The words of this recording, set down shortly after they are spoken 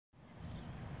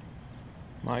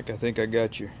Mike, I think I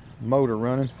got your motor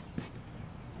running.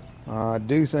 I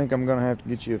do think I'm gonna have to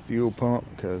get you a fuel pump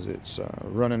because it's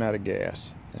running out of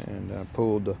gas, and I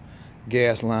pulled the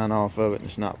gas line off of it and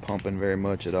it's not pumping very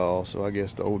much at all. So I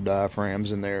guess the old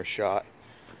diaphragms in there are shot.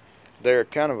 They're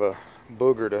kind of a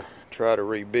booger to try to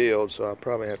rebuild, so I'll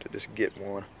probably have to just get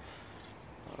one,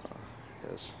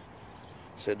 because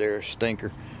I said they're a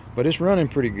stinker. But it's running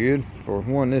pretty good for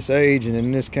one this age and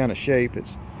in this kind of shape.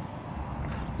 It's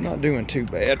not doing too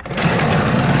bad.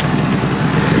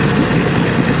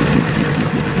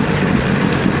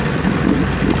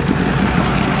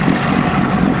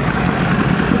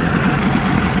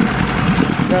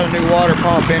 Got a new water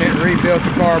pump in it, rebuilt the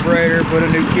carburetor, put a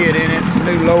new kit in it, some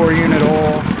new lower unit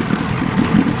oil,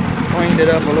 cleaned it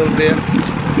up a little bit.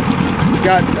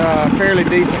 Got fairly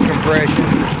decent compression.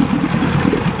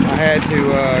 I had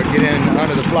to get in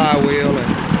under the flywheel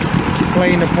and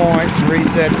clean the points,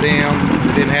 reset them.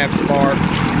 It didn't have spark,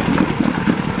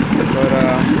 but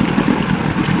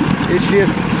it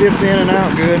shifts in and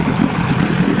out good.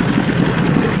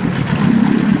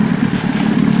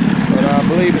 But I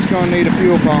believe it's going to need a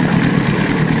fuel pump.